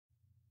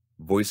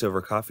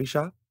Voiceover Coffee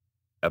Shop,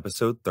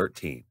 Episode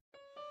 13.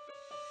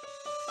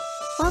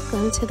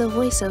 Welcome to the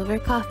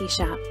VoiceOver Coffee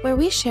Shop, where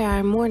we share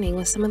our morning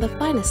with some of the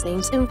finest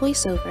names in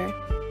voiceover.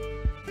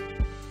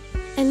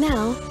 And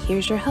now,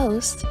 here's your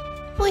host,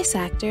 voice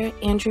actor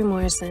Andrew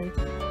Morrison.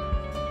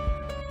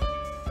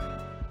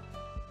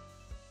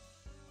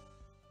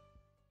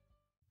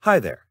 Hi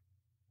there.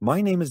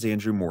 My name is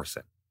Andrew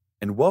Morrison,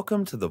 and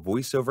welcome to the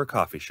VoiceOver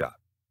Coffee Shop,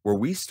 where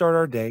we start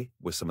our day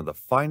with some of the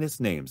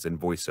finest names in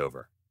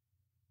voiceover.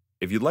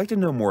 If you'd like to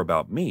know more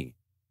about me,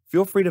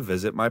 feel free to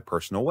visit my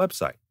personal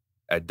website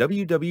at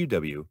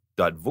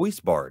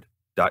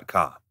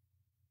www.voicebard.com.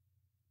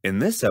 In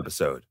this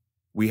episode,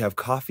 we have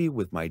coffee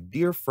with my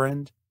dear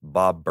friend,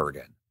 Bob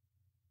Bergen.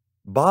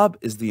 Bob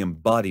is the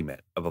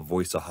embodiment of a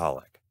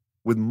voiceaholic,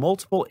 with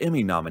multiple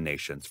Emmy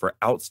nominations for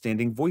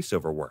outstanding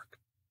voiceover work.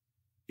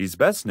 He's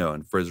best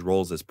known for his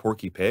roles as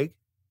Porky Pig,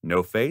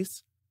 No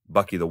Face,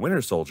 Bucky the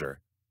Winter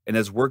Soldier, and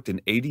has worked in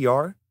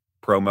ADR,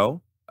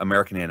 promo,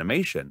 American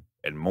animation,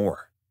 and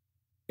more.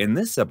 In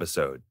this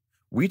episode,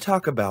 we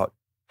talk about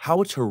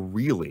how to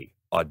really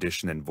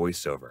audition in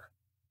voiceover,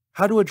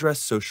 how to address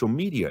social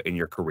media in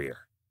your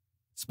career,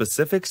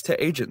 specifics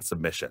to agent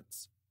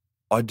submissions,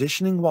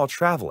 auditioning while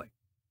traveling,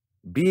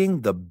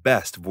 being the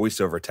best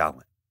voiceover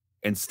talent,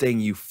 and staying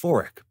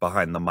euphoric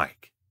behind the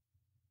mic.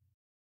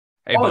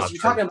 Hey, so Bob.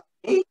 you're talking about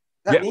me? Is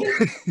that me?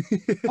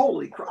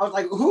 Holy crap. I was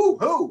like,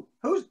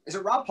 who's, is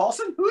it Rob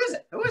Paulson? Who is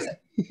it?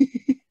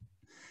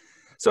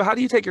 So how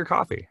do you take your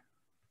coffee?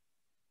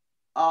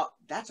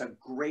 That's a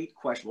great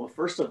question. Well,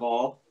 first of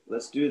all,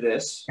 let's do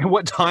this. And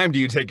what time do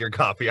you take your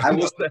coffee? I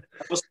will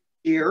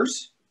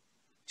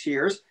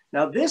cheers.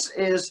 Now this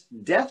is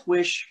Death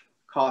Wish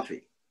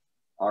coffee.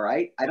 All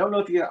right. I don't know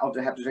if I'll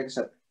have to take a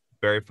sip.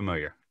 Very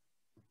familiar.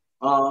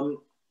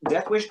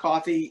 Death Wish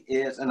coffee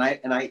is, and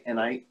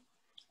I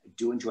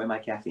do enjoy my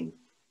caffeine.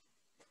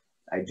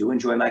 I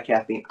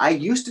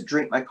used to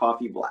drink my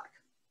coffee black.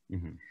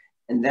 Mm-hmm.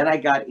 And then I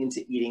got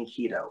into eating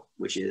keto,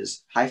 which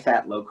is high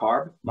fat, low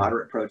carb,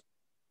 moderate protein.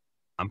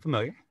 I'm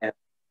familiar. And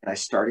I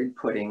started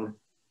putting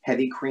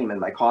heavy cream in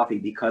my coffee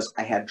because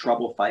I had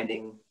trouble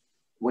finding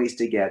ways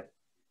to get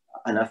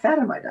enough fat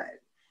in my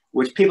diet,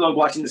 which people are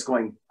watching this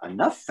going,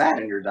 enough fat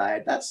in your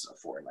diet? That's a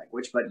foreign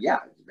language. But yeah,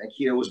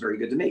 keto was very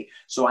good to me.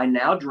 So I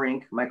now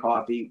drink my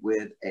coffee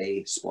with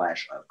a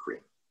splash of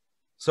cream.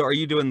 So are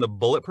you doing the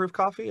bulletproof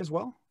coffee as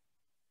well?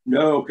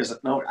 No, because I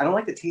don't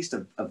like the taste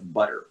of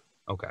butter.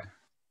 Okay.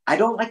 I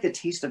don't like the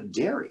taste of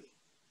dairy.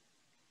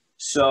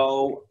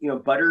 So,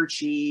 butter,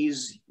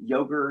 cheese,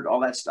 yogurt,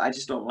 all that stuff, I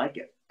just don't like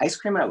it. Ice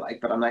cream I like,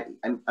 but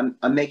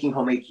I'm making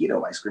homemade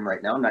keto ice cream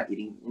right now. I'm not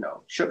eating,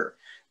 sugar.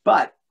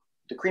 But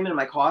the cream in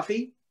my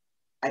coffee,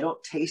 I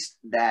don't taste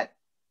that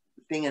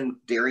thing in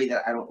dairy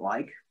that I don't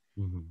like.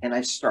 Mm-hmm. And I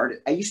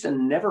used to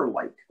never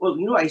like,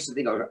 I used to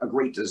think a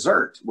great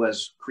dessert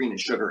was cream and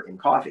sugar in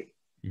coffee.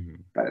 Mm-hmm.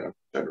 But I don't have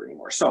sugar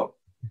anymore. So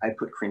I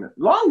put cream in,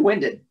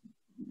 long-winded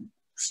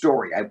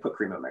story. I put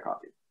cream in my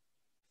coffee.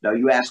 Now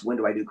you ask, when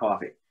do I do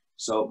coffee?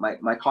 So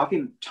my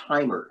coffee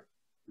timer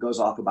goes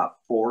off about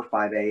 4 or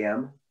 5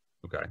 a.m.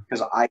 Okay.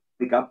 Because I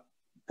wake up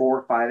 4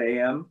 or 5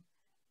 a.m.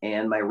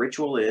 and my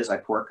ritual is I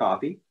pour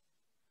coffee.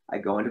 I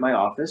go into my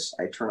office.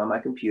 I turn on my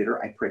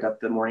computer. I print up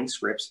the morning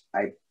scripts.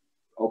 I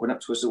open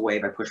up Twisted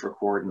Wave. I push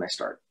record and I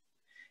start.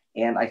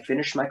 And I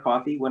finish my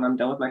coffee when I'm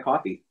done with my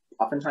coffee.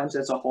 Oftentimes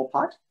it's a whole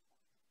pot.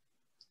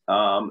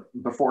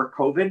 Before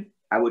COVID,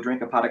 I would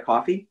drink a pot of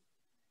coffee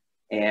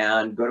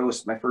and go to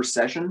my first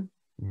session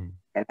and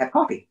have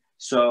coffee.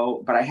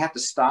 So, but I have to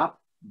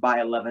stop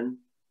by 11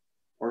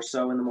 or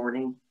so in the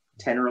morning,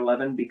 10 or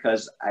 11,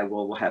 because I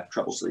will have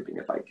trouble sleeping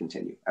if I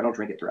continue. I don't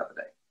drink it throughout the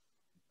day.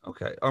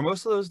 Okay. Are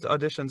most of those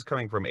auditions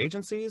coming from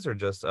agencies or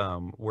just,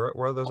 where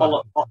are those?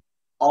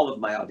 All of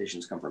my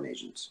auditions come from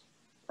agents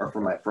or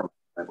from my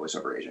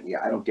voiceover agent. Yeah,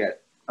 I'm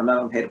not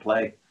on pay to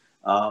play.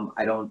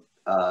 And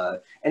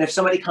if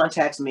somebody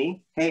contacts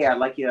me, hey, I'd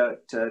like you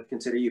to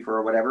consider you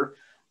for whatever,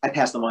 I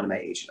pass them on to my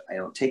agent. I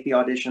don't take the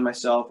audition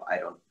myself. I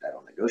don't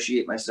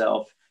negotiate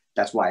myself.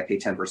 That's why I pay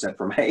 10%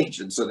 for my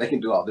agent so they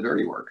can do all the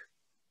dirty work.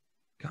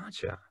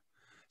 Gotcha.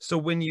 So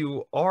when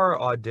you are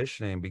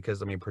auditioning,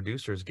 because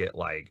producers get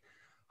like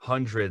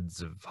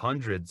hundreds of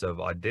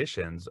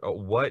auditions,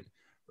 what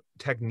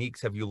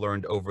techniques have you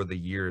learned over the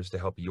years to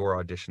help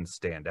your auditions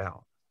stand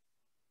out?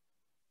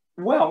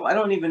 Well, I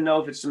don't even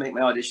know if it's to make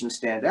my audition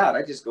stand out.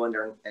 I just go in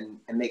there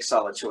and make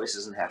solid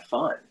choices and have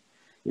fun.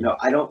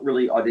 I don't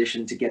really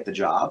audition to get the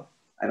job.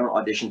 I don't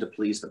audition to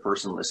please the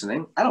person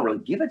listening. I don't really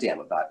give a damn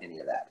about any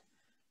of that.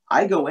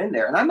 I go in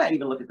there and I might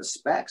even look at the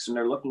specs and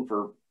they're looking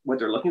for what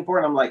they're looking for.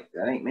 And I'm like,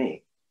 that ain't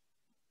me.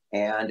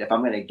 And if I'm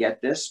going to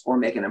get this or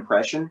make an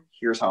impression,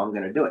 here's how I'm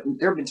going to do it. And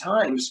there have been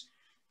times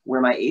where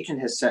my agent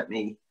has sent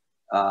me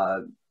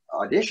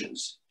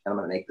auditions, and I'm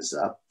going to make this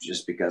up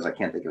just because I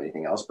can't think of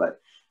anything else. But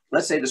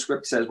let's say the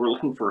script says we're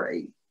looking for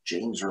a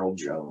James Earl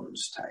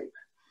Jones type.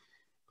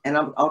 And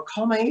I'll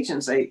call my agent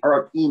and say,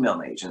 or email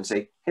my agent and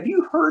say, have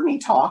you heard me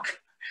talk?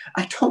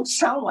 I don't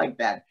sound like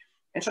that.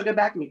 And she'll get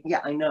back to me. Yeah,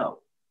 I know.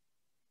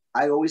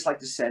 I always like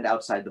to send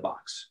outside the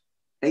box.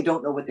 They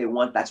don't know what they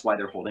want. That's why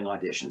they're holding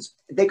auditions.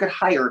 They could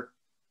hire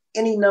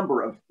any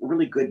number of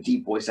really good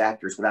deep voice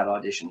actors without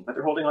auditioning, but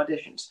they're holding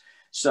auditions.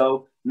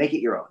 So make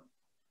it your own.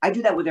 I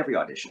do that with every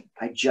audition.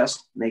 I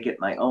just make it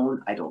my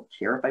own. I don't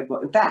care if I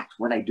book. In fact,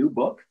 when I do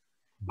book,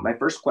 my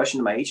first question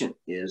to my agent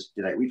is,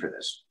 did I read for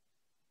this?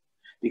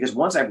 Because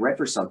once I've read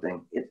for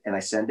something and I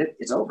send it,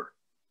 it's over.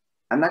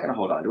 I'm not going to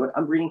hold on to it.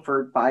 I'm reading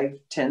for 5,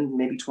 10,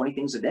 maybe 20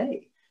 things a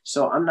day.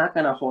 So I'm not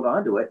going to hold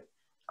on to it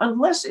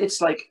unless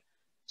it's like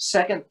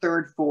second,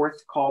 third,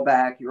 fourth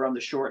callback, you're on the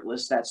short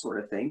list, that sort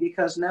of thing,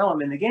 because now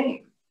I'm in the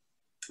game.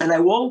 And I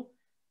will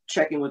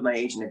check in with my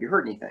agent, have you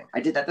heard anything? I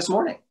did that this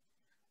morning.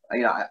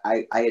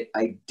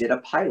 I did a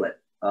pilot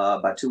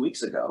about 2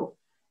 weeks ago,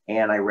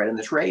 and I read in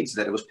the trades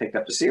that it was picked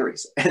up to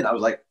series. And I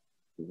was like,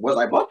 was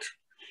I booked?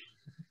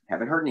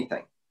 Haven't heard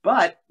anything.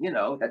 But,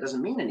 that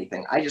doesn't mean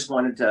anything. I just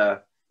wanted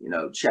to,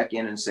 check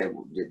in and say,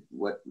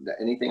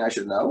 anything I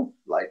should know?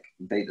 Like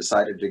they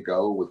decided to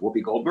go with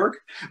Whoopi Goldberg,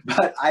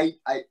 but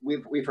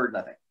we've heard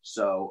nothing.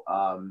 So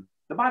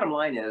the bottom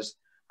line is,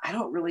 I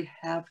don't really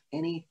have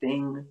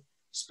anything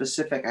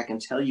specific I can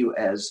tell you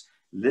as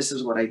this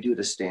is what I do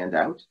to stand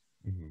out.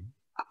 Mm-hmm.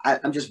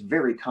 I'm just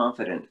very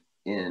confident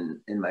in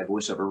my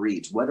voiceover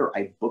reads, whether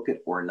I book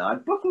it or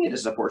not. Booking it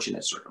is a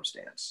fortunate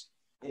circumstance.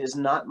 It is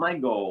not my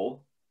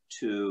goal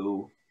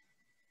to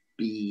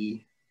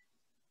be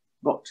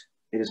booked.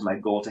 It is my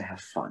goal to have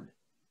fun.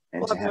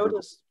 And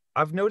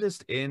I've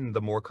noticed in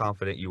the more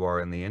confident you are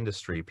in the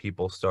industry,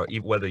 people start,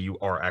 whether you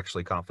are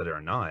actually confident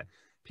or not,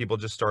 people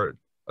just start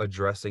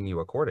addressing you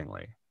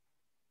accordingly.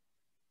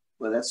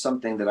 Well, that's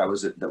something that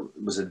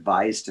was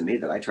advised to me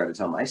that I try to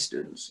tell my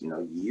students.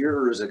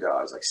 Years ago,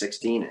 I was like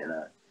 16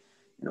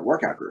 in a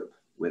workout group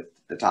with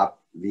the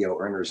top VO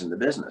earners in the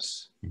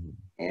business. Mm-hmm.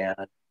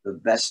 And the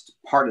best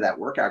part of that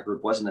workout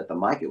group wasn't at the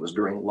mic. It was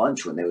during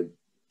lunch when they would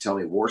tell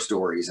me war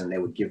stories and they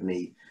would give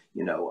me,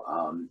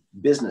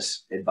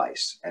 business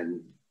advice.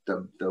 And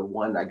the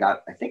one I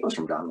got, I think it was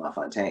from Don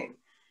LaFontaine,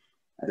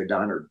 either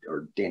Don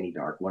or Danny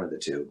Dark, one of the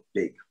two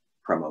big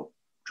promo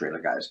trailer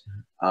guys,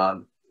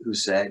 who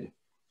said,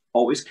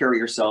 always carry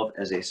yourself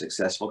as a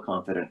successful,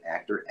 confident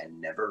actor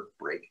and never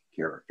break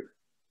character.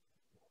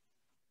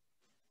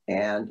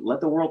 And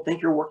let the world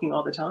think you're working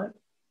all the time.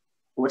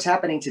 What's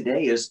happening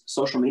today is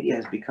social media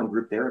has become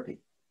group therapy.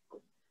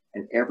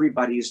 And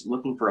everybody's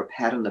looking for a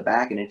pat on the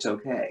back, and it's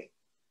okay.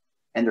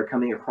 And they're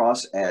coming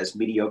across as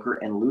mediocre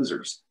and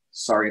losers.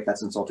 Sorry if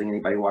that's insulting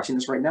anybody watching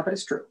this right now, but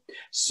it's true.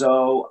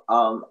 So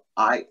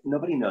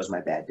nobody knows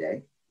my bad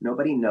day.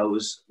 Nobody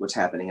knows what's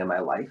happening in my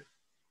life.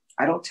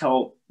 I don't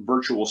tell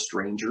virtual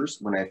strangers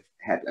when I've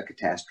had a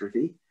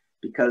catastrophe,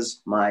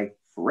 because my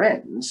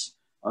friends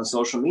on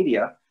social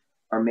media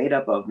are made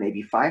up of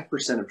maybe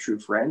 5% of true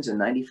friends and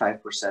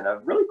 95%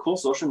 of really cool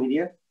social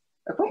media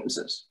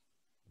acquaintances.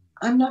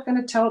 I'm not going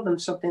to tell them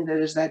something that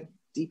is that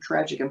deep,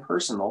 tragic, and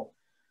personal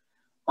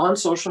on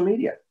social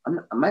media.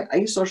 I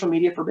use social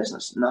media for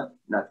business, not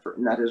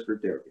as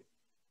group therapy,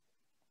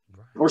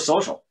 right, or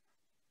social.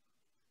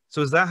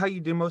 So is that how you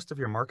do most of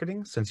your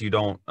marketing? Since you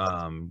don't,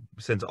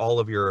 since all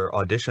of your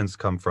auditions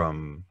come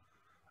from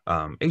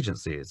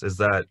agencies,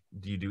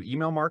 do you do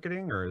email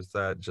marketing, or is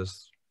that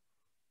just?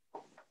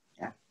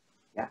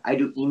 Yeah, I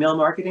do email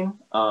marketing.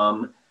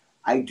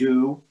 I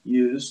do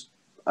use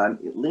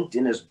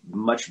LinkedIn is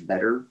much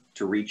better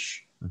to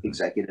reach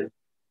executive,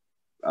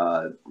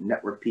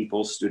 network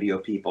people, studio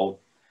people.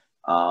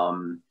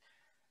 I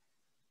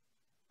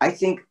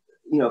think,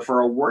 for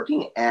a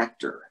working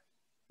actor,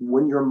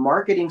 when you're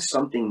marketing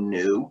something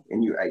new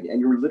and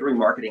you're literally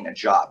marketing a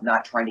job,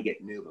 not trying to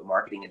get new, but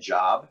marketing a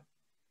job,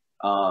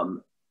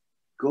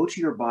 go to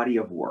your body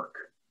of work,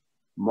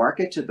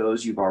 market to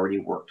those you've already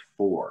worked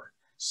for.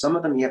 Some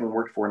of them you haven't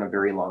worked for in a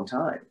very long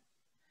time.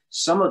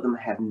 Some of them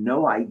have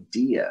no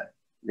idea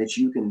that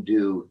you can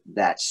do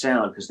that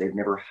sound because they've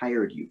never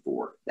hired you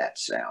for that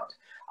sound.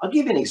 I'll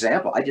give you an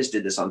example. I just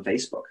did this on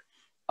Facebook.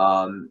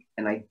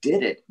 And I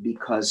did it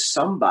because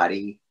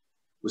somebody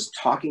was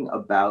talking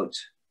about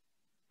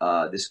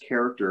this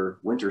character,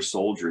 Winter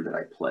Soldier, that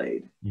I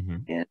played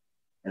in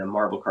a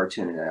Marvel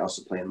cartoon, and I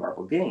also play in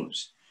Marvel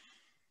games.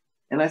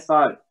 And I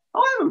thought,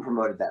 I haven't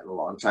promoted that in a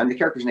long time. The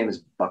character's name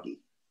is Bucky.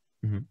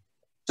 Mm-hmm.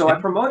 So I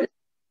promoted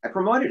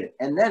it.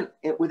 And then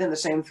within the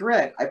same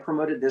thread, I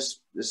promoted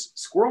this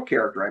squirrel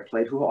character I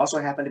played who also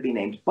happened to be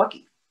named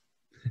Bucky.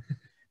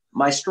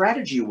 My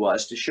strategy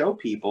was to show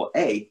people,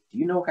 do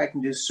you know I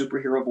can do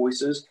superhero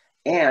voices?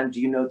 And do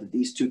you know that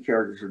these two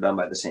characters are done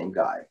by the same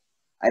guy?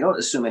 I don't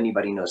assume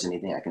anybody knows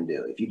anything I can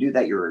do. If you do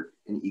that, you're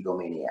an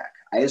egomaniac.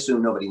 I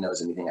assume nobody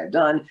knows anything I've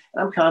done.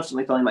 And I'm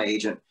constantly telling my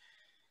agent,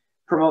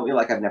 promote me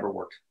like I've never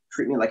worked.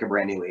 Treat me like a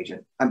brand new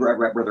agent. I'm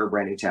rather a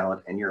brand new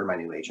talent, and you're my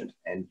new agent.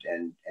 And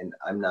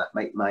I'm not,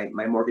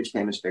 my mortgage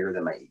payment's bigger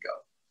than my ego.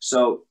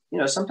 So,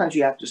 sometimes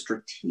you have to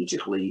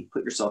strategically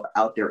put yourself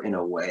out there in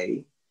a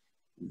way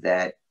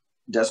that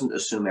doesn't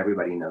assume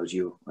everybody knows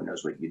you or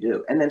knows what you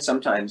do. And then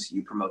sometimes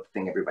you promote the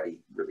thing everybody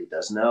really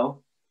does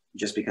know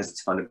just because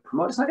it's fun to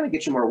promote. It's not going to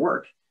get you more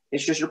work.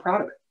 It's just you're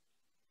proud of it.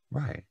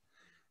 Right.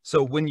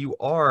 So when you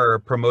are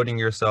promoting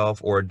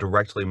yourself or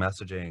directly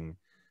messaging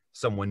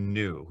someone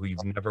new who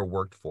you've never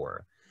worked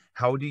for,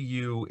 how do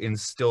you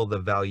instill the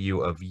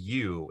value of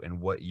you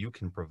and what you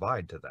can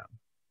provide to them?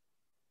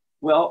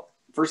 Well,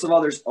 first of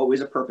all, there's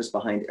always a purpose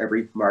behind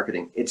every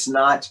marketing. It's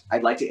not,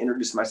 I'd like to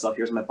introduce myself.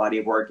 Here's my body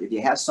of work. If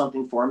you have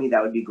something for me,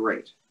 that would be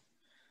great.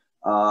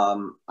 I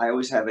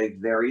always have a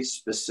very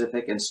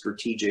specific and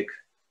strategic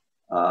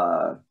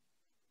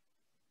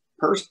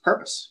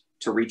purpose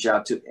to reach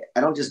out to.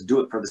 I don't just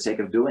do it for the sake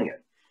of doing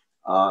it.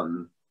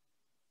 About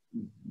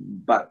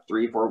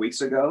 3 or 4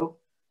 weeks ago,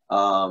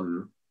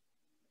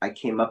 I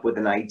came up with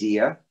an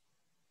idea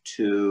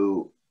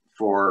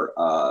for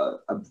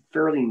a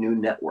fairly new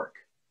network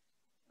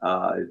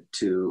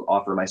to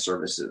offer my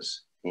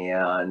services.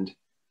 And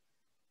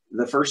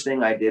the first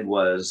thing I did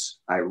was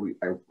I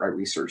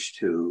researched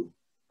who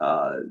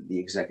the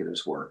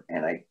executives were,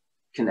 and I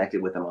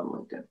connected with them on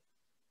LinkedIn,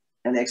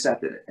 and they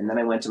accepted it. And then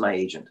I went to my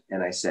agent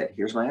and I said,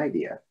 here's my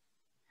idea.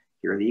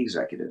 Here are the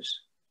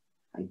executives.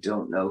 I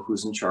don't know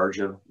who's in charge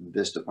of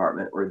this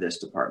department or this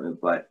department,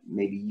 but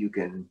maybe you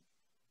can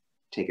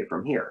take it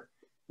from here.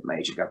 And my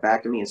agent got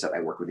back to me and said,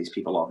 I work with these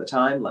people all the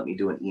time. Let me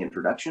do an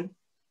e-introduction.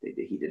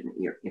 He did an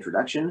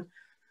introduction,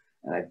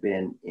 and I've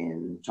been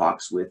in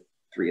talks with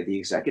 3 of the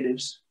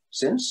executives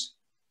since,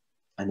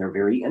 and they're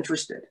very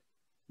interested.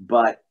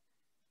 But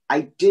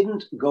I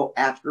didn't go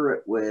after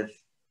it with,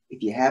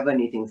 if you have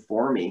anything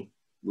for me,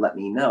 let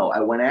me know.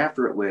 I went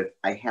after it with,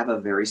 I have a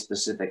very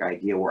specific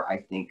idea where I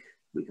think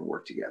we can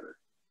work together.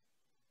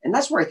 And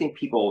that's where I think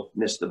people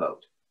miss the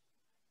boat.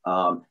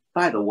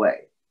 By the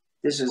way,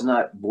 this is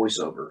not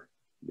voiceover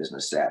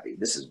business savvy.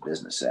 This is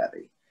business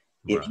savvy.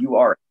 Right. If you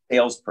are a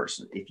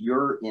salesperson, if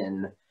you're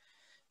in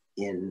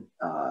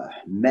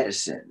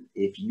medicine,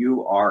 if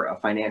you are a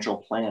financial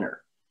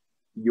planner,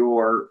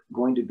 you're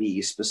going to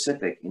be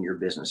specific in your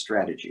business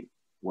strategy.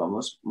 Well,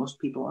 most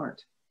people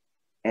aren't.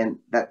 And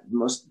that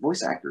most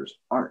voice actors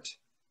aren't.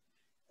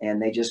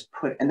 And they just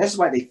and this is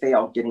why they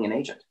fail getting an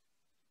agent.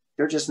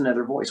 They're just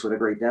another voice with a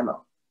great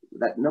demo.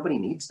 That nobody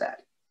needs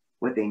that.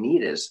 What they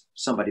need is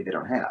somebody they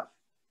don't have.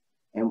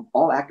 And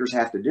all actors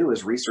have to do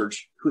is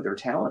research who their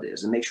talent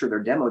is and make sure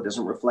their demo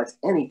doesn't reflect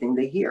anything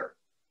they hear.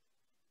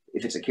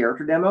 If it's a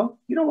character demo,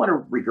 you don't want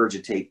to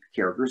regurgitate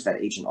characters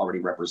that agent already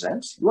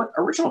represents. You want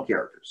original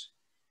characters.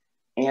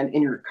 And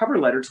in your cover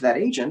letter to that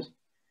agent,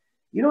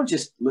 you don't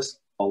just list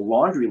a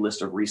laundry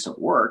list of recent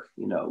work.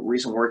 You know,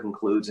 recent work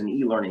includes an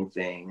e-learning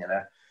thing and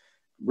a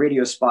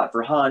radio spot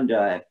for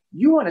Honda.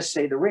 You want to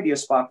say the radio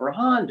spot for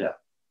Honda,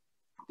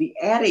 the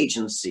ad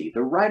agency,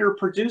 the writer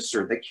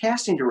producer, the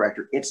casting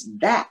director. It's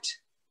that,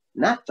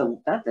 not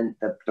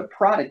the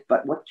product,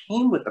 but what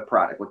came with the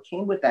product, what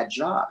came with that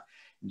job.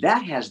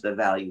 That has the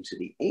value to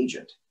the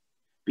agent,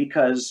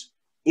 because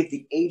if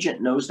the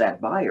agent knows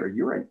that buyer,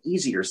 you're an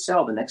easier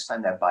sell the next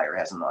time that buyer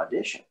has an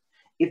audition.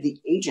 If the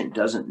agent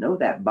doesn't know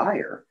that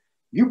buyer,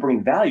 you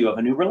bring value of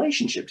a new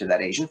relationship to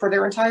that agent for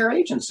their entire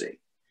agency.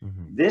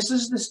 Mm-hmm. This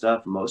is the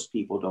stuff most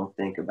people don't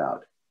think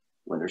about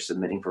when they're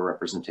submitting for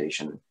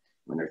representation,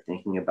 when they're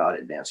thinking about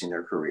advancing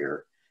their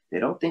career. They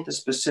don't think the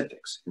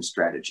specifics and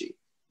strategy.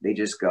 They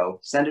just go,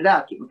 send it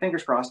out, keep my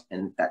fingers crossed,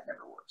 and that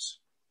never works.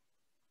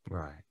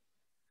 Right.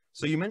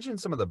 So you mentioned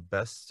some of the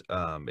best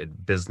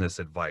business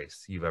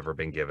advice you've ever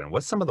been given.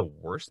 What's some of the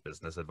worst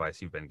business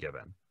advice you've been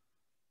given?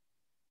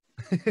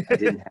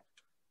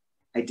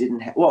 I didn't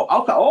have,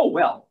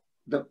 well,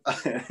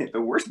 the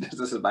worst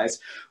business advice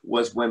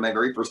was when my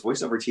very first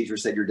voiceover teacher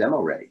said, you're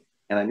demo ready.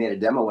 And I made a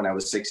demo when I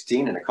was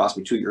 16 and it cost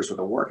me 2 years worth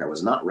of work. I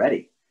was not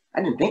ready.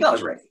 I didn't think I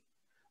was ready,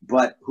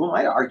 but who am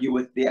I to argue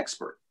with the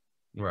expert?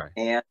 Right.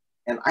 And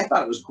I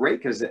thought it was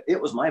great because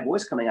it was my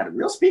voice coming out of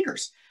real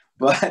speakers,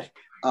 but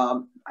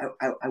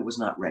I was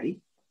not ready.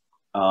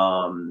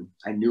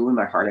 I knew in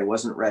my heart I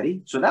wasn't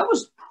ready. So that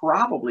was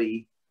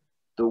probably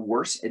the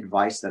worst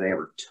advice that I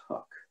ever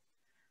took.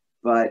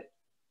 But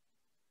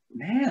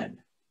man,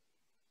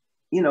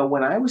 you know,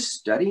 when I was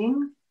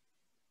studying,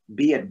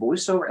 be it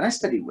voiceover, and I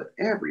studied with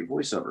every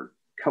voiceover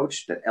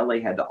coach that LA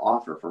had to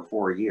offer for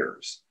 4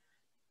 years,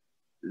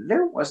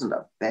 there wasn't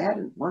a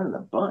bad one in the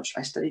bunch.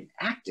 I studied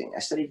acting. I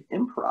studied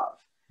improv.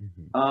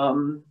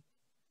 Mm-hmm.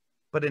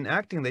 But in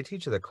acting, they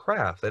teach you the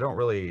craft. They don't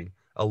really,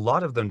 a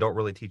lot of them don't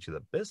really teach you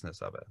the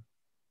business of it.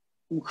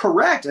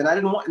 Correct. And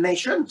and they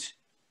shouldn't.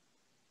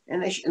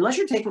 And unless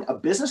you're taking a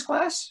business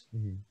class,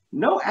 mm-hmm.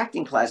 no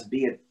acting class,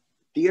 be it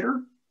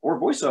theater or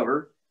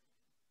voiceover,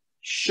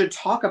 should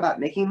talk about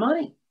making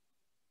money.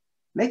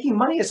 Making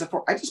money is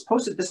I just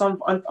posted this on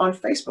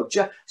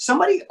Facebook.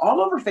 Somebody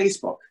all over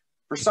Facebook,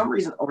 for some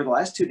reason, over the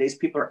last 2 days,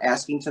 people are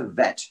asking to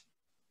vet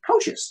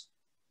coaches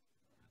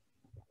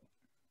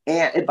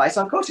and advice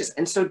on coaches.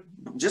 And so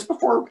just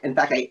before, in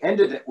fact, I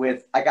ended it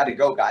with, I got to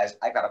go, guys.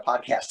 I got a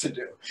podcast to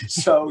do.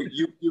 So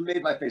you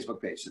made my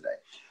Facebook page today.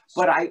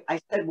 But I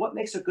said, what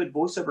makes a good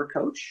voiceover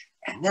coach?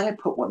 And then I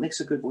put what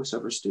makes a good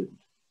voiceover student.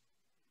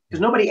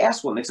 Because nobody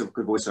asks what makes a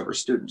good voiceover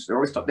student. They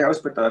always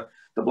put the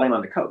blame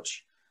on the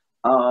coach.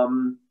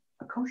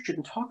 A coach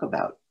shouldn't talk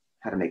about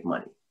how to make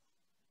money.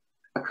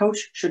 A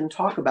coach shouldn't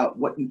talk about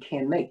what you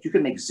can make. You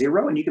can make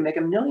zero and you can make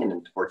 $1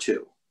 million or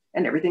two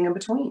and everything in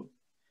between.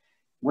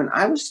 When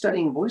I was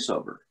studying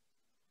voiceover,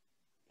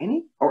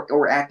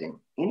 or acting,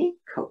 any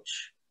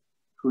coach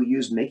who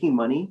used making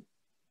money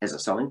as a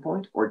selling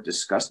point or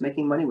discussed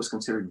making money was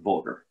considered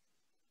vulgar.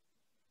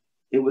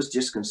 It was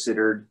just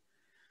considered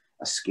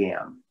a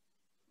scam.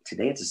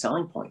 Today, it's a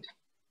selling point.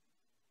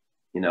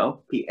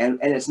 And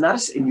it's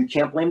not, and you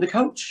can't blame the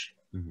coach.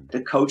 Mm-hmm.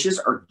 The coaches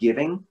are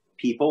giving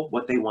people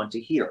what they want to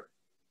hear.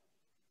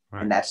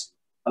 Right. And that's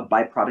a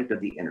byproduct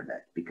of the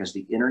internet, because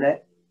the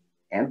internet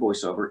and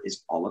voiceover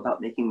is all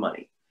about making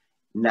money.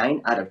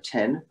 9 out of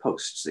 10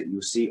 posts that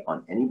you see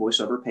on any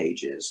voiceover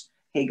page is,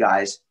 hey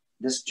guys,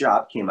 this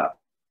job came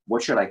up.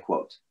 What should I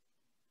quote?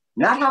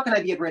 Not how can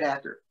I be a great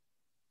actor?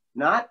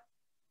 Not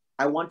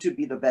I want to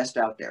be the best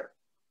out there.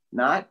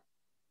 Not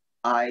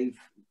I've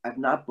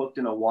not booked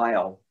in a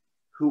while.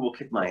 Who will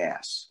kick my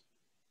ass?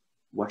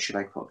 What should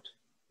I quote?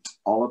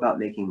 All about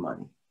making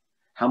money.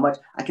 How much?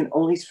 I can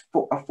only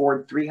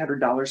afford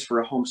 $300 for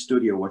a home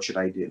studio. What should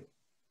I do?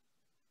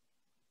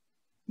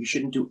 You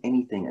shouldn't do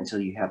anything until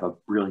you have a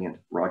brilliant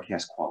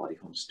broadcast quality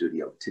home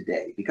studio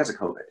today because of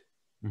COVID.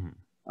 Mm-hmm.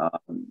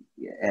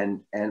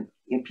 And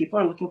people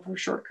are looking for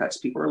shortcuts.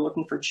 People are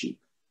looking for cheap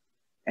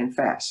and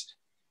fast.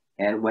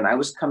 And when I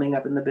was coming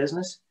up in the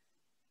business,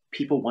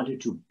 people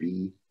wanted to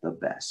be the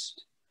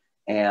best.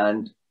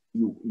 And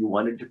you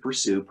wanted to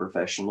pursue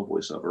professional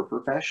voiceover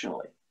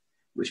professionally,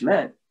 which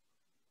meant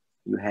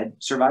you had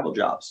survival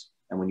jobs.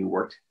 And when you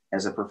worked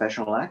as a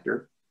professional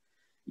actor,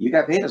 you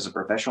got paid as a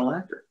professional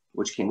actor,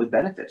 which came with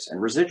benefits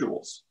and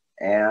residuals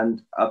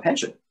and a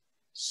pension.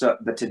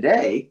 But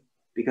today,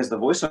 because the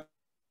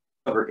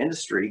voiceover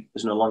industry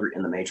is no longer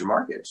in the major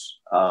markets,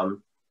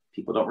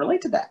 people don't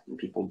relate to that. And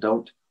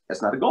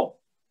that's not a goal.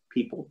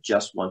 People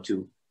just want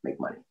to make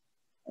money.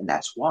 And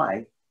that's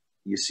why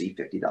you see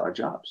 $50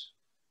 jobs,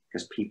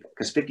 because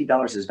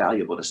 $50 is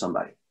valuable to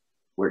somebody,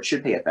 where it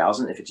should pay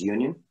 $1,000 if it's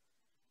union.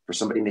 For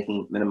somebody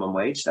making minimum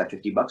wage, that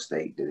 $50,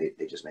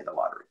 they just made the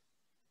lottery.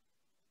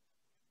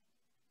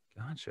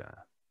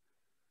 Gotcha.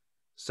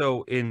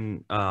 So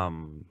in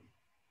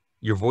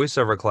your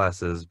voiceover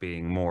classes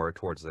being more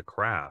towards the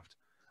craft,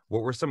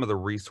 what were some of the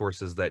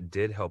resources that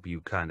did help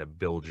you kind of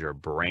build your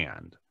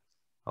brand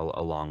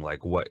along,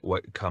 like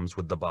what comes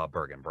with the Bob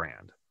Bergen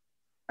brand?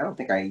 I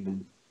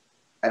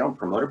don't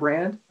promote a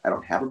brand. I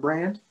don't have a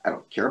brand. I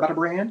don't care about a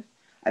brand.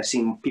 I've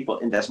seen people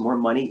invest more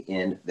money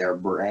in their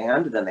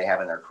brand than they have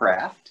in their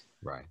craft.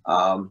 Right.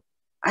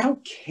 I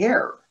don't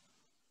care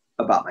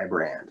about my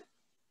brand.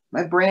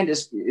 My brand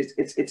it's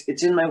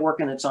in my work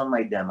and it's on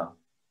my demo.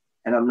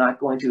 And I'm not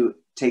going to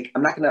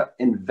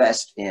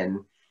invest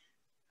in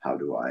how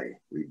do I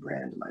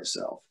rebrand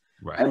myself.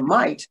 Right.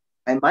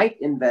 I might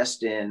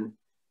invest in,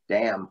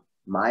 damn,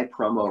 my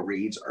promo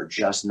reads are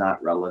just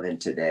not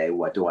relevant today.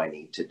 What do I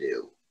need to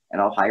do?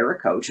 And I'll hire a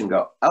coach and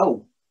go,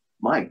 oh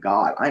my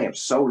God, I am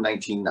so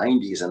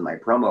 1990s in my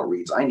promo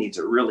reads. I need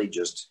to really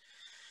just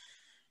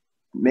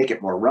make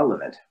it more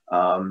relevant.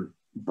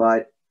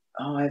 But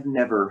I've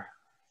never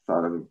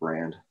thought of a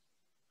brand.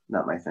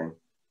 Not my thing.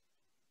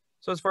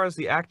 So as far as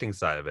the acting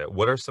side of it,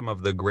 what are some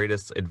of the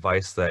greatest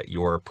advice that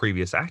your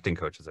previous acting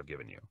coaches have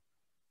given you?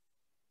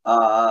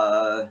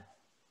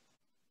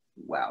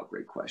 Wow,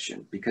 great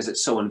question. Because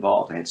it's so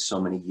involved. I had so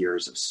many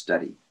years of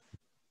study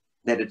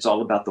that it's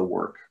all about the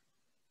work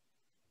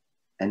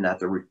and not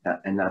the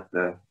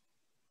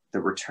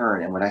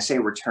return. And when I say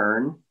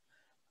return,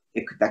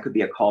 that could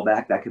be a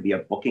callback, that could be a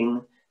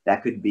booking,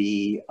 that could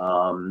be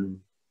a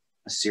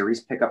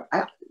series pickup.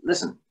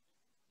 Listen,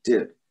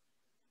 dude,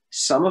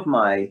 some of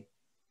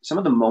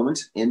the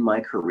moments in my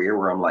career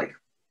where I'm like,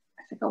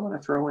 I think I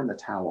want to throw in the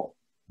towel,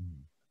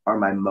 are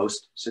my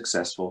most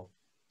successful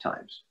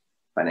times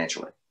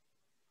financially.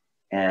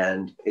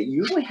 And it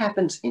usually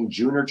happens in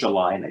June or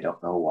July, and I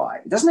don't know why.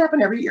 It doesn't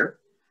happen every year,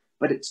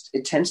 but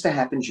it tends to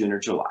happen June or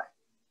July.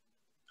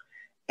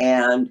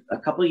 And a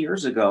couple of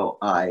years ago,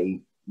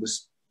 I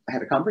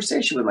had a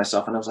conversation with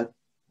myself, and I was like,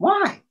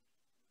 why?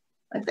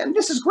 And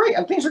this is great.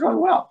 Things are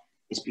going well.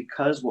 It's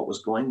because what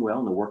was going well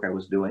in the work I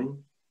was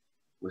doing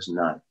was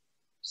not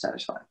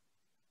satisfying.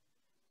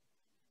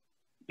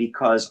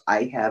 Because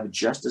I have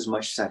just as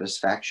much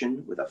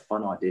satisfaction with a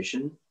fun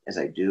audition as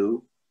I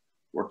do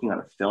working on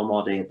a film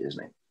all day at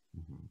Disney.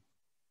 Mm-hmm.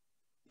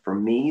 For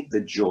me,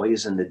 the joy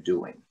is in the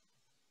doing.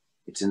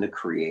 It's in the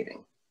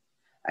creating.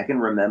 I can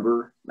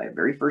remember my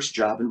very first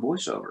job in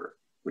voiceover,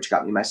 which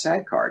got me my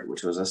SAG card,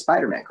 which was a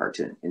Spider-Man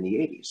cartoon in the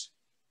 80s.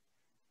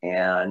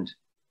 And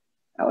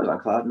I was on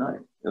cloud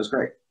nine. It was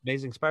great.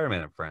 Amazing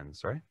Spider-Man and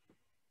Friends, right?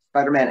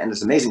 Spider-Man and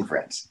His Amazing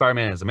Friends.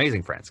 Spider-Man and His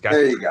Amazing Friends. Gotcha.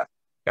 There you go.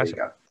 Gotcha. There you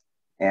go.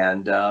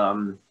 And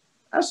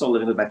I was still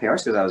living with my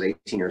parents because I was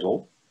 18 years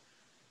old.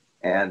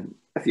 And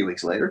a few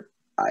weeks later,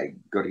 I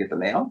go to get the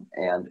mail,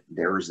 and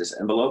there was this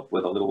envelope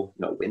with a little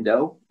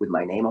window with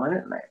my name on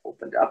it. And I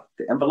opened up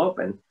the envelope,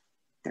 and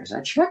there's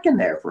a check in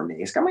there for me.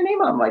 It's got my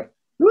name on it. I'm like,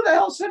 who the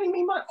hell's sending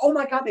me money? Oh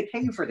my God, they pay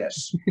you for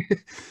this.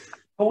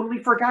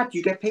 Totally forgot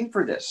you get paid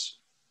for this.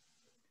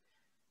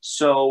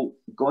 So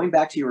going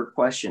back to your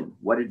question,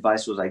 what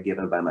advice was I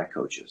given by my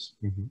coaches?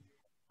 Mm-hmm.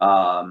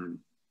 I'm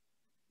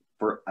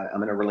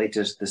going to relate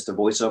this to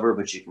voiceover,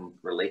 but you can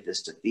relate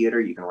this to theater.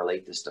 You can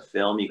relate this to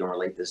film. You can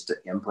relate this to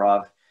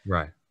improv.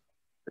 Right.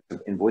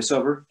 In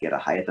voiceover, get a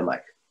high at the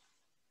mic.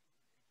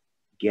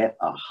 Get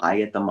a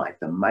high at the mic.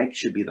 The mic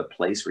should be the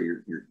place where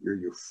you're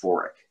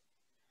euphoric.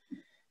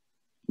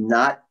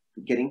 Not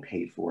getting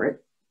paid for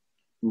it,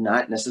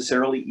 not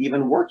necessarily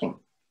even working.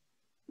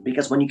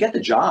 Because when you get the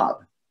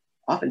job,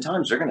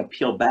 oftentimes they're going to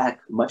peel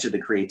back much of the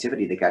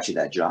creativity that got you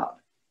that job.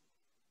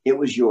 It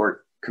was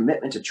your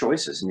commitment to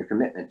choices and your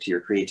commitment to your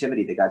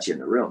creativity that got you in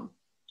the room.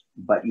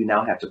 But you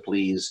now have to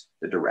please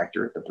the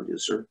director, the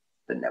producer,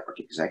 the network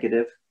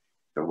executive,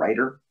 the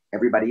writer,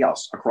 everybody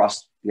else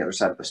across the other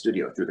side of the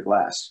studio through the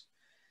glass.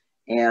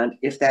 And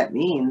if that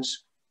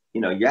means,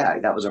 yeah,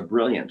 that was a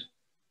brilliant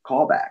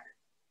callback,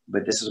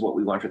 but this is what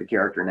we want for the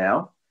character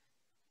now.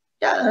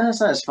 Yeah,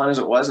 that's not as fun as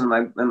it was in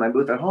my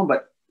booth at home,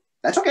 but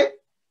that's okay.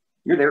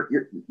 You're there.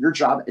 Your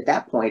job at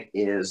that point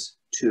is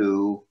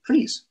to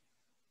please.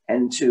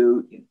 And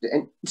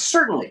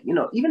certainly,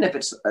 even if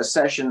it's a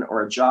session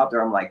or a job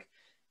there, I'm like,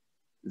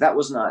 that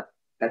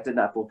did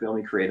not fulfill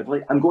me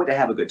creatively. I'm going to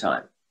have a good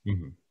time.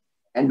 Mm-hmm.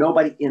 And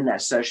nobody in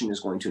that session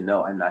is going to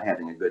know I'm not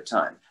having a good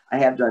time. I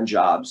have done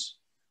jobs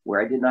where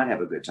I did not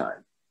have a good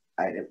time.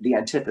 The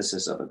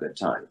antithesis of a good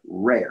time,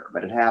 rare,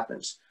 but it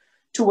happens,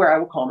 to where I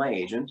will call my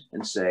agent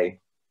and say,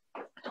 I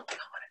don't think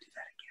I want to do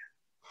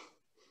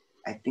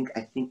that again.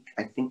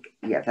 I think,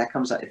 yeah, if that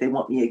comes out, if they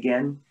want me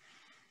again.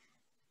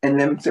 And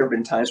then there have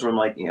been times where I'm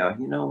like, you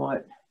know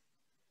what?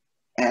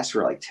 Ask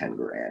for like 10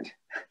 grand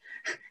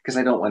because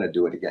I don't want to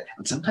do it again.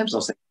 And sometimes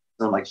I'll say,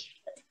 I'm like, shit.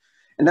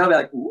 And then I'll be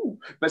like, ooh.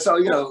 But so,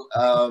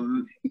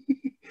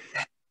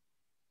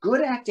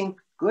 good acting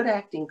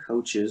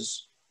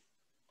coaches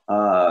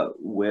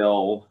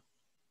will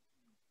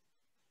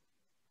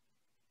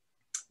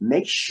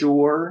make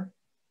sure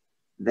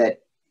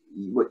that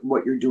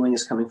what you're doing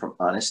is coming from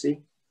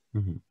honesty.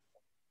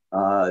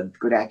 Mm-hmm.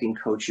 Good acting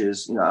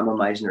coaches, I'm a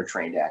Meisner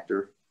trained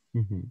actor,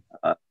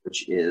 mm-hmm.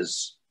 Which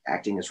is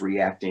acting is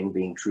reacting,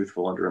 being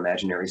truthful under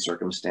imaginary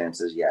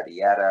circumstances, yada,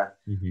 yada.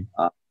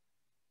 Mm-hmm.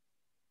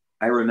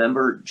 I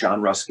remember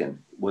John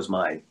Ruskin was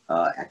my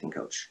acting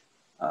coach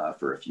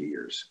for a few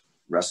years.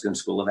 Ruskin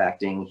School of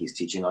Acting. He's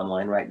teaching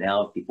online right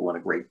now. If people want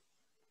a great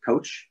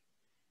coach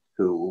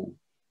who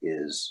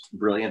is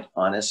brilliant,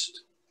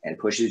 honest, and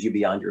pushes you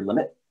beyond your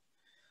limit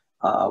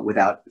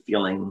without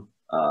feeling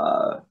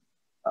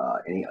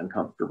any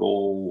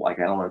uncomfortable, like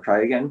I don't want to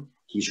try again,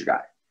 he's your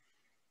guy.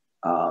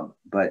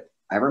 But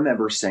I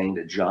remember saying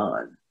to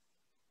John,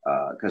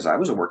 because I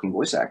was a working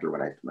voice actor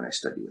when I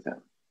studied with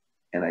him,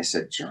 and I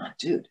said, John,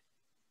 dude,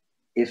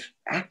 if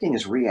acting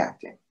is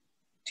reacting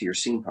to your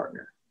scene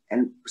partner,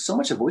 and so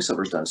much of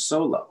voiceover is done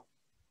solo,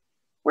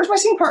 where's my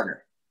scene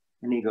partner?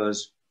 And he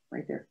goes,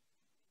 right there.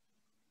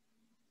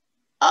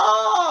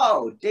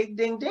 Oh, ding,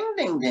 ding, ding,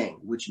 ding, ding,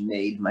 which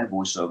made my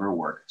voiceover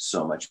work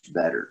so much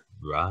better.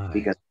 Right.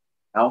 Because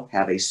I now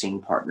have a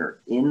scene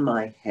partner in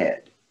my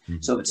head.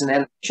 Mm-hmm. So if it's an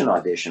animation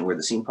audition where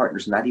the scene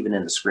partner's not even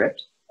in the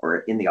script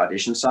or in the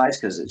audition size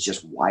because it's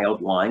just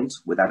wild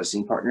lines without a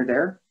scene partner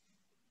there,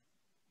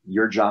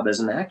 your job as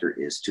an actor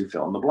is to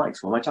fill in the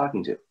blanks. Who am I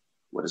talking to?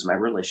 What is my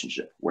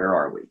relationship? Where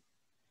are we?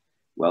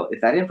 Well, if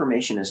that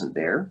information isn't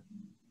there,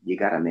 you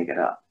got to make it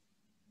up.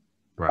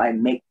 Right. By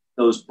making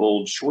those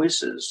bold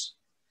choices,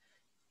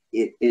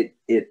 it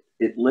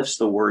lifts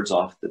the words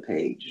off the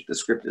page. The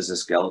script is a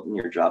skeleton.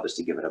 Your job is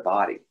to give it a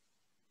body.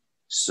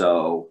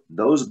 So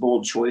those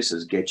bold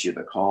choices get you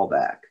the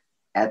callback.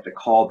 At the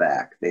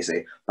callback, they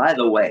say, by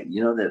the way,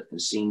 that in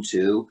scene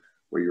 2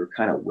 where you're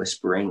kind of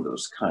whispering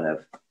those kind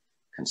of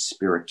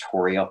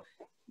conspiratorial,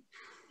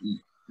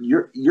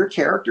 your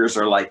characters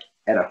are like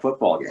at a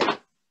football game.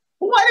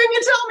 Why didn't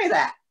you tell me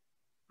that?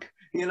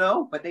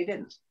 But they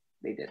didn't.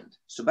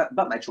 So, but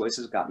my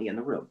choices got me in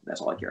the room.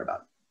 That's all I care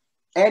about.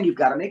 And you've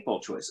got to make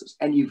bold choices,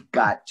 and you've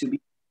got to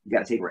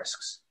take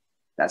risks.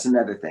 That's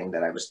another thing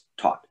that I was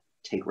taught.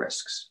 Take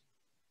risks.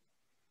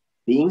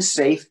 Being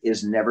safe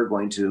is never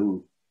going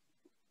to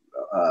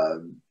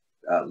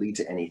lead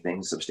to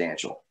anything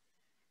substantial.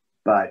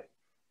 But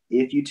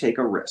if you take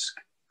a risk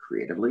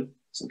creatively,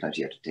 sometimes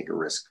you have to take a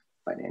risk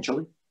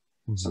financially.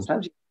 Mm-hmm.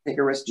 Sometimes you take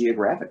a risk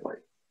geographically,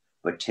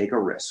 but take a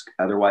risk.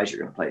 Otherwise,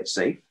 you're going to play it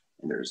safe,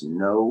 and there's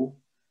no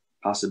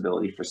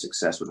possibility for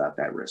success without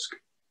that risk.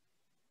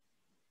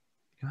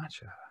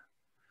 Gotcha.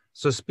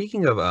 So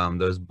speaking of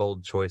those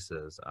bold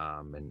choices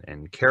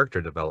and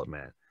character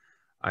development,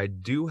 I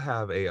do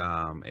have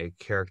a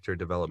character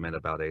development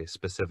about a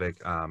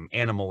specific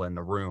animal in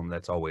the room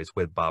that's always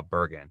with Bob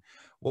Bergen.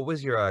 What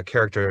was your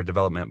character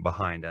development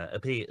behind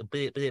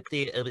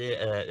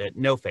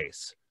No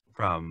Face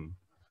from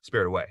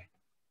Spirit Away?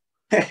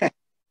 I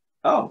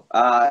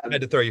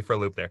had to throw you for a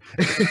loop there.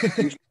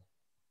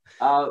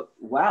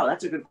 Wow,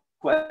 that's a good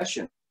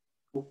question.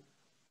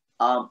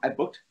 I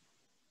booked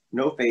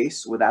No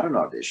Face without an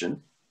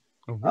audition.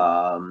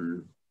 Mm-hmm.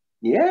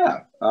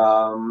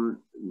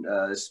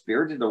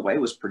 Spirited Away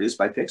was produced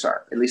by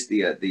Pixar. At least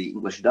the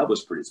English dub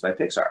was produced by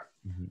Pixar.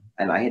 Mhm.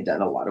 And I had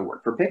done a lot of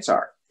work for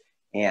Pixar.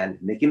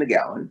 And Nikki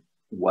McGowan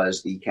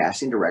was the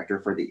casting director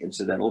for the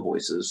incidental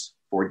voices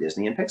for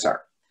Disney and Pixar.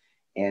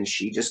 And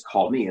she just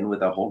called me in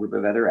with a whole group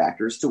of other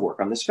actors to work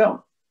on this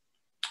film.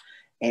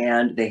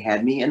 And they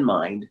had me in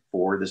mind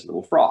for this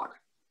little frog.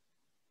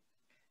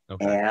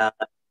 Okay. And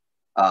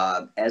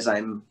as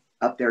I'm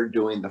up there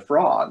doing the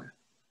frog,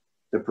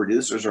 the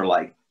producers are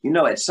like,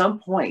 at some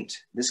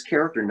point, this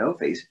character No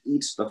Face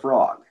eats the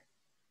frog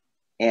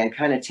and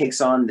kind of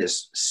takes on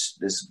this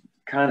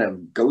kind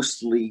of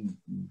ghostly,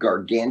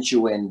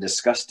 gargantuan,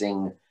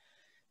 disgusting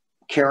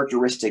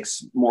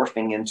characteristics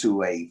morphing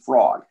into a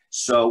frog.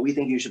 So we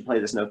think you should play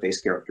this No Face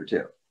character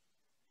too.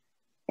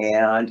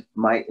 And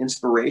my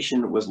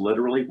inspiration was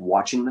literally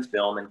watching the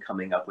film and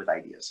coming up with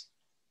ideas.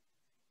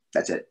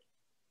 That's it.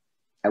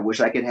 I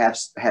wish I could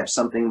have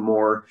something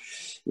more,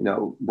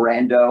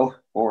 Brando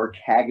or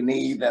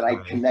Cagney that I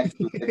connect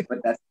with,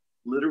 but that's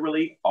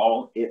literally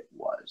all it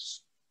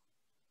was.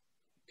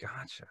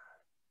 Gotcha.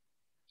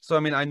 So,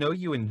 I mean, I know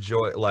you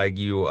enjoy,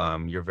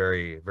 you're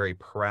very, very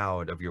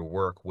proud of your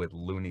work with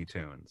Looney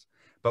Tunes,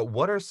 but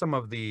what are some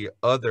of the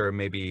other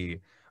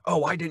maybe,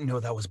 oh, I didn't know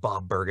that was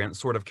Bob Bergen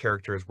sort of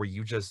characters where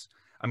you just,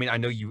 I mean, I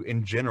know you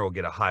in general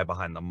get a high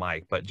behind the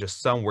mic, but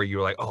just some where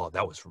you're like, oh,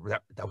 that was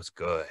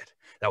good.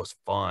 That was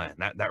fun.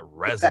 That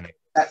resonated.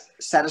 That's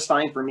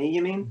satisfying for me,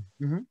 you mean?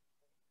 Mm-hmm.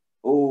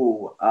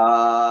 Oh,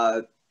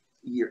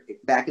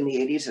 back in the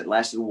 80s, it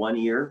lasted 1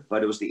 year,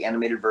 but it was the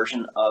animated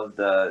version of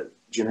the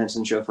Jim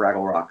Henson show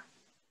Fraggle Rock.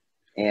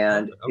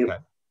 And okay.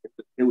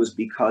 it was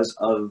because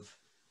of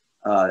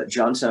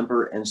John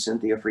Semper and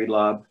Cynthia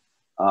Friedlob,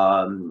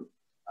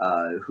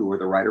 who were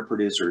the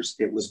writer-producers.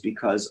 It was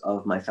because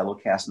of my fellow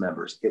cast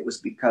members. It was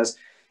because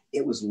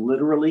it was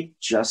literally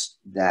just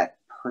that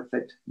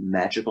perfect,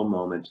 magical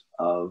moment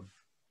of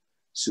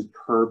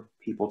superb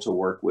people to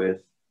work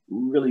with,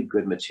 really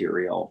good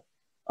material.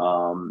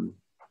 And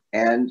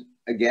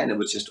again, it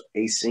was just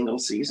a single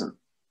season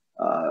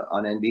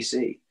on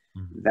NBC.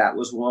 Mm-hmm. That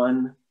was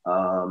one.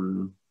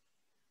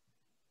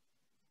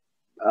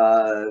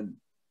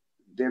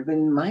 There have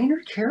been minor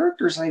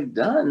characters I've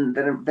done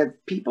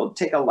that people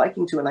take a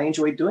liking to, and I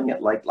enjoy doing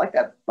it. Like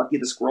that Bucky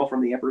the Squirrel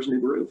from The Emperor's New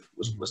Groove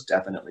was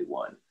definitely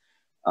one.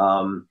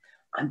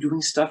 I'm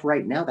doing stuff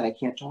right now that I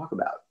can't talk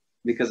about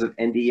because of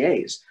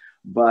NDAs.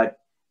 But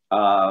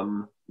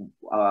one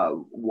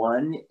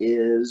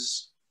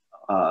is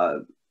I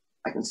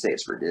can say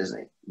it's for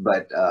Disney,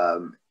 but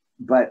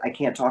I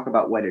can't talk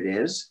about what it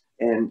is,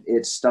 and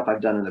it's stuff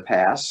I've done in the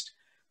past.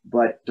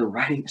 But the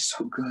writing is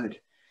so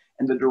good,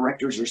 and the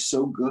directors are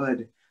so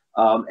good,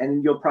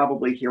 and you'll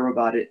probably hear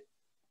about it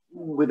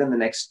within the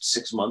next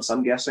 6 months,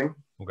 I'm guessing.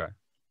 Okay.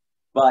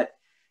 But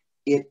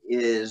it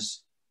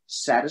is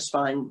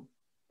satisfying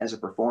as a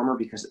performer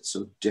because it's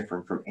so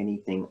different from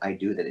anything I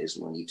do that is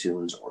Looney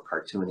Tunes or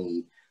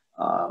cartoony.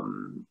 I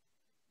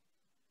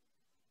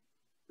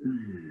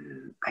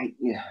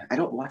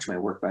don't watch my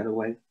work, by the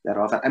way, that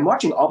often. I'm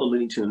watching all the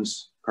Looney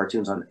Tunes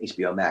cartoons on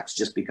HBO Max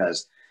just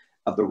because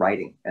of the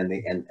writing and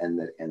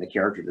the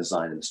character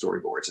design and the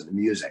storyboards and the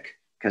music,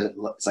 because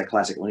it's like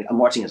classic Looney. I'm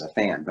watching as a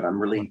fan, but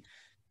I'm really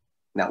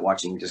not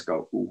watching just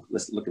go, ooh,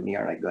 let's look at me,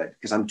 aren't I good?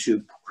 Because I'm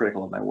too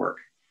critical of my work.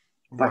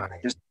 But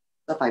there's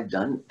stuff I've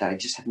done that I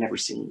just have never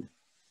seen.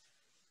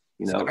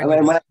 So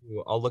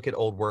I'll look at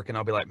old work and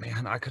I'll be like,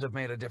 man, I could have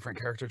made a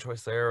different character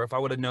choice there. Or if I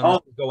would have known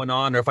what was going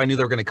on, or if I knew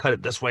they were going to cut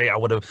it this way, I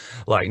would have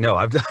no,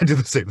 I do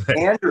the same thing.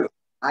 Andrew,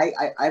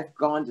 I've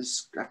gone to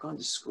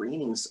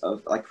screenings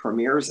of like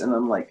premieres, and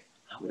I'm like,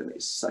 I would have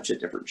made such a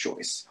different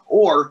choice.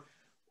 Or,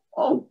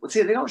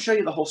 see, they don't show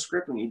you the whole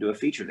script when you do a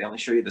feature. They only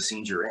show you the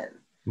scenes you're in.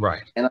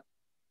 Right. And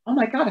oh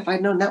my God, if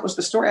I'd known that was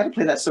the story, I'd have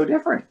played that so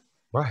different.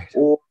 Right.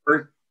 Or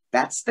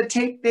that's the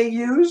take they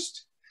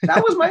used.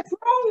 That was my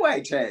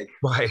throwaway take.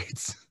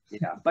 Right.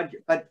 Yeah, but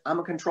I'm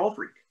a control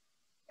freak,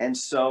 and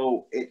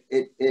so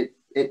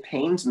it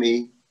pains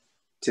me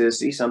to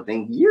see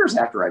something years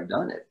after I've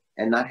done it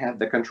and not have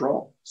the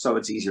control. So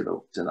it's easier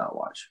to not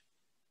watch.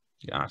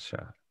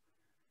 Gotcha.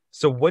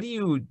 So what do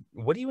you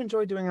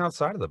enjoy doing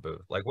outside of the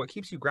booth? Like, what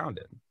keeps you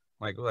grounded?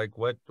 Like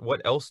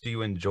what else do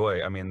you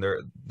enjoy? I mean,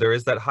 there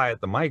is that high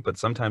at the mic, but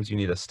sometimes you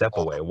need a step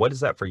away. What is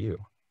that for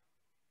you?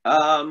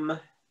 I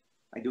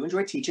do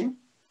enjoy teaching.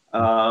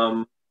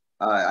 I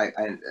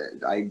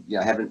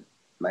haven't,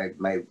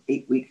 my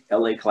 8-week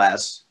LA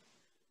class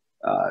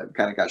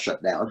kind of got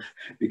shut down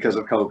because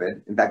of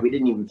COVID. In fact, we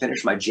didn't even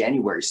finish my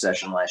January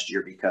session last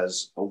year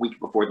because a week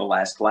before the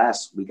last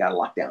class, we got a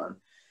lockdown.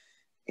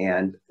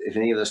 And if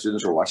any of the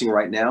students are watching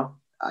right now,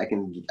 I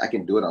can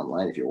do it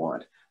online if you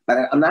want. But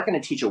I'm not going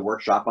to teach a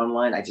workshop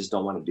online. I just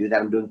don't want to do that.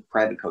 I'm doing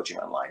private coaching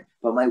online.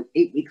 But my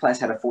 8-week class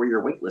had a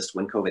 4-year wait list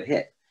when COVID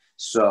hit.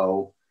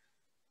 So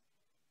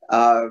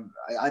I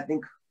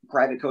think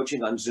private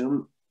coaching on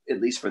Zoom, at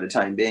least for the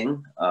time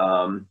being.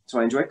 So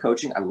I enjoy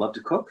coaching. I love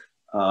to cook.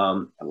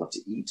 I love to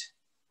eat.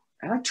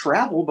 I like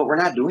travel, but we're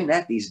not doing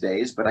that these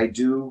days. But I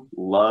do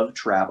love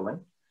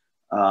traveling.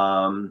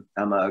 I'm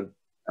a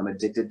I'm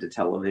addicted to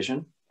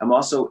television. I'm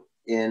also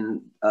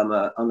on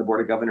the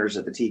board of governors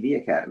at the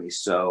TV Academy.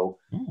 So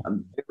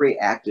I'm very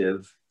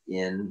active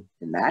in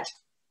that.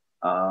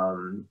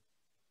 I'm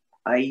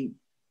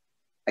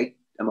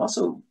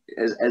also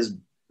as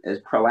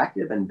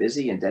proactive and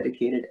busy and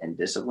dedicated and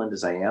disciplined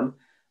as I am.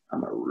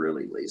 I'm a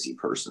really lazy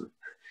person.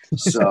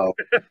 So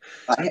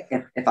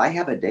if I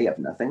have a day of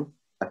nothing,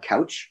 a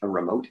couch, a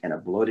remote, and a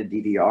bloated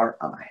DVR,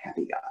 I'm a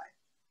happy guy.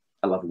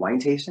 I love wine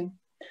tasting.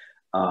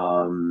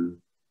 Yeah,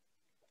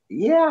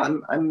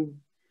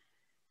 I'm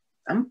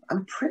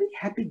pretty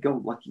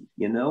happy-go-lucky.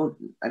 You know,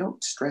 I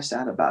don't stress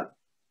out about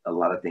a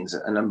lot of things,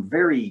 and I'm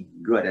very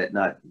good at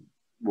not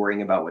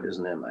worrying about what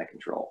isn't in my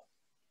control.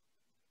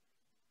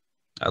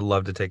 I'd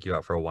love to take you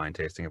out for a wine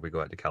tasting if we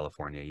go out to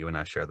California. You and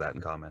I share that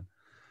in common.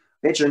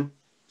 Bitchin'.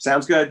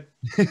 Sounds good.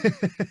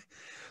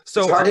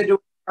 So it's hard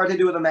to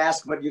do with a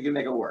mask, but you can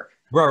make it work.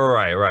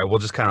 Right. We'll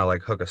just kind of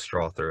like hook a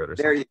straw through it or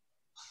something.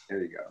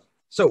 There you go.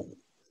 So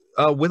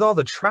with all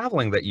the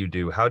traveling that you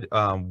do,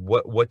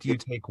 what do you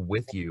take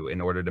with you in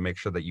order to make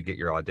sure that you get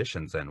your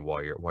auditions in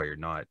while you're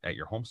not at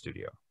your home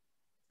studio?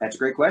 That's a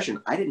great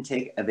question. I didn't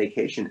take a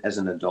vacation as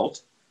an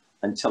adult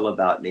until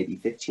about maybe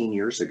 15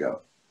 years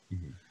ago,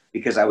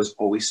 because I was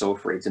always so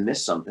afraid to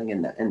miss something.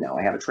 And now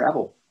I have a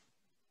travel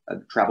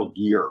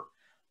gear.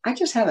 I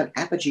just have an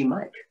Apogee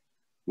mic,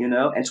 you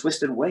know, and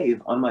Twisted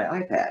Wave on my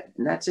iPad,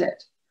 and that's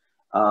it.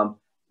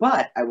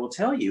 But I will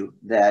tell you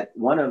that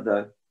one of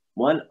the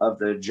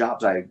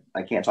jobs I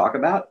can't talk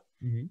about,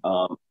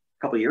 a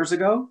couple of years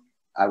ago,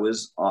 I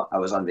was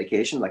on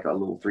vacation, like a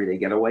little 3-day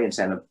getaway in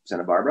Santa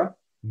Barbara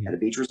at a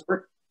beach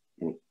resort,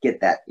 and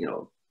get that, you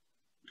know,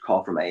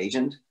 call from my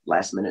agent,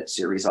 last minute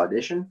series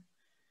audition.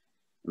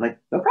 I'm like,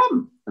 no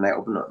problem. And I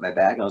opened up my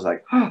bag and I was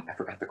like, oh, I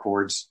forgot the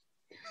cords.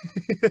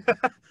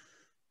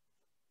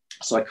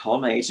 So I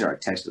called my agent, or I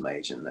texted my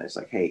agent, and I was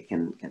like, hey,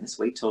 can this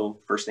wait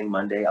till first thing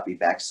Monday? I'll be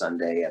back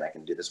Sunday and I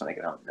can do this when I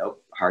get home.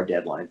 Nope, hard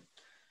deadline.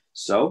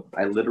 So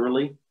I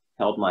literally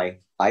held my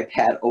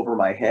iPad over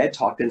my head,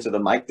 talked into the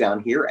mic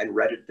down here, and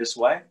read it this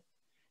way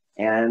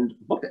and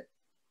booked it.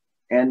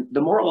 And the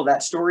moral of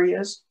that story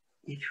is,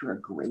 if you're a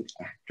great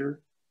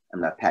actor,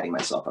 I'm not patting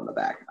myself on the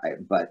back,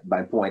 but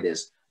my point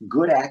is,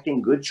 good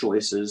acting, good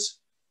choices,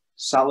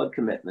 solid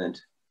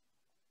commitment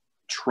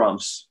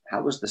trumps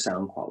how was the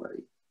sound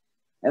quality.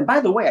 And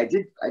by the way, I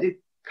did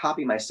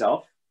copy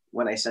myself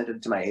when I sent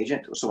it to my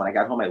agent. So when I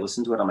got home, I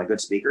listened to it on my good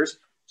speakers.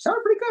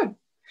 Sounded pretty good.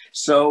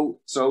 So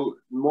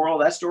moral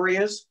of that story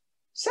is,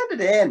 send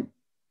it in.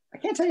 I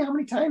can't tell you how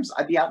many times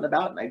I'd be out and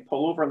about and I'd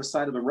pull over on the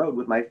side of the road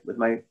with my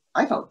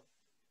iPhone.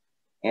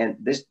 And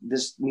this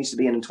needs to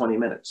be in 20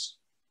 minutes.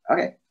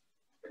 Okay,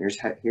 here's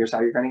how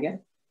you're going to get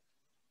it.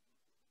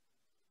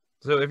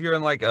 So if you're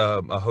in like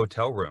a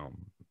hotel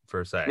room,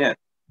 for say, yeah,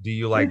 do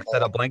you like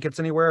set up blankets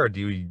anywhere, or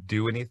do you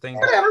do anything?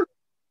 Whatever.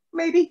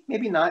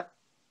 Maybe not.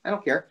 I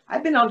don't care.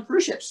 I've been on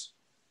cruise ships.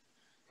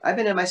 I've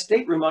been in my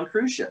stateroom on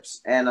cruise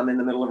ships, and I'm in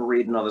the middle of a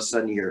read, and all of a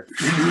sudden you hear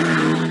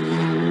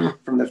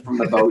from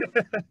the boat.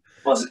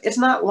 Well, it's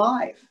not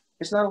live.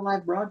 It's not a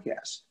live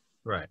broadcast.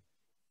 Right.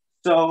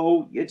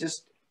 So you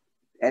just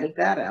edit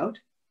that out,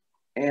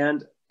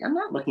 and I'm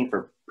not looking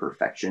for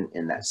perfection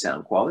in that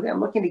sound quality.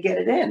 I'm looking to get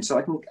it in so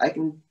I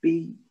can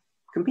be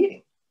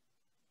competing.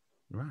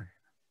 Right.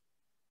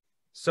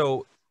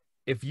 So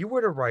if you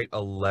were to write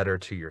a letter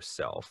to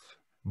yourself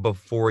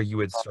before you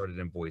had started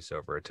in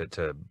voiceover,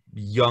 to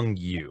young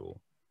you,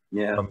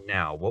 from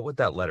now, what would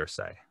that letter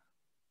say?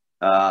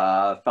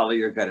 Follow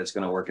your gut. It's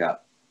going to work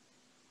out.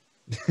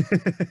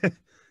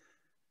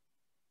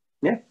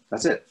 Yeah,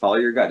 that's it. Follow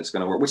your gut. It's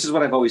going to work, which is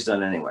what I've always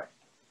done anyway.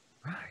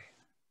 Right.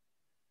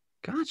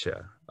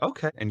 Gotcha.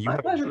 Okay. And you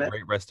have a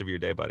great rest of your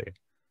day, buddy.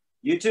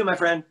 You too, my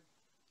friend.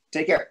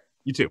 Take care.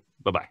 You too.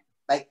 Bye-bye.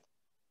 Bye.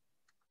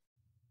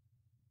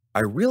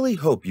 I really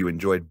hope you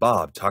enjoyed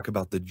Bob talk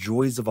about the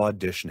joys of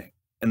auditioning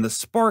and the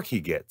spark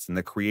he gets in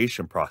the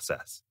creation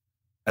process,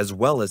 as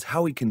well as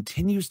how he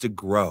continues to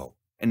grow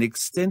and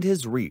extend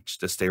his reach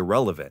to stay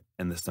relevant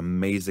in this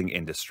amazing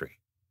industry.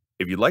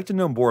 If you'd like to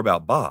know more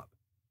about Bob,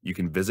 you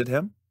can visit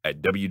him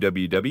at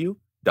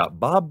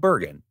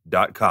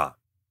www.bobbergen.com.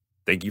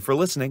 Thank you for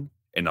listening,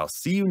 and I'll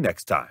see you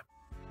next time.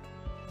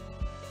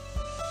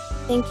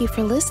 Thank you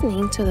for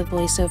listening to the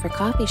VoiceOver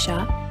Coffee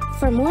Shop.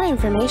 For more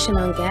information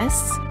on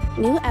guests,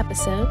 new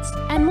episodes,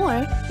 and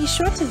more, be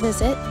sure to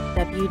visit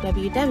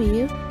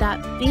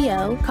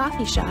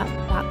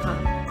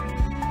www.vocoffeeshop.com.